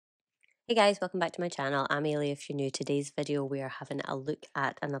Hey guys, welcome back to my channel. I'm Ailey. If you're new, today's video we are having a look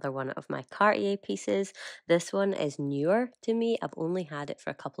at another one of my Cartier pieces. This one is newer to me. I've only had it for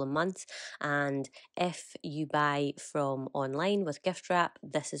a couple of months, and if you buy from online with gift wrap,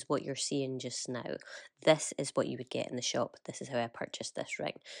 this is what you're seeing just now. This is what you would get in the shop. This is how I purchased this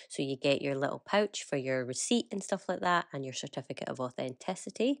ring. So you get your little pouch for your receipt and stuff like that, and your certificate of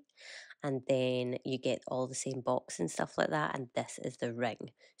authenticity, and then you get all the same box and stuff like that, and this is the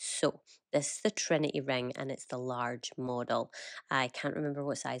ring. So this is the Trinity ring, and it's the large model. I can't remember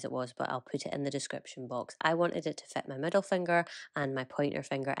what size it was, but I'll put it in the description box. I wanted it to fit my middle finger and my pointer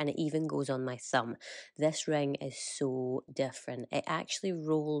finger, and it even goes on my thumb. This ring is so different. It actually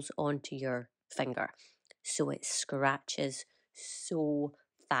rolls onto your finger, so it scratches so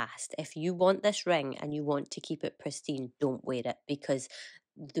fast. If you want this ring and you want to keep it pristine, don't wear it, because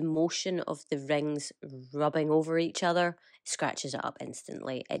the motion of the rings rubbing over each other scratches it up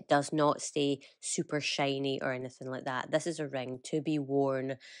instantly. It does not stay super shiny or anything like that. This is a ring to be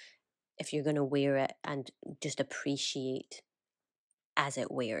worn if you're going to wear it and just appreciate as it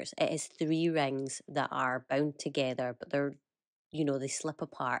wears. It is three rings that are bound together, but they slip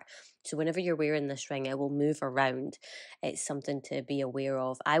apart. So whenever you're wearing this ring, it will move around. It's something to be aware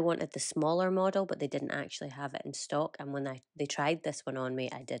of. I wanted the smaller model, but they didn't actually have it in stock. And when they tried this one on me,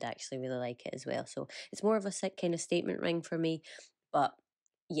 I did actually really like it as well. So it's more of a kind of statement ring for me. But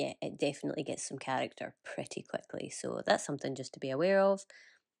yeah, it definitely gets some character pretty quickly. So that's something just to be aware of.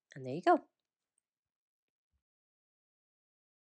 And there you go.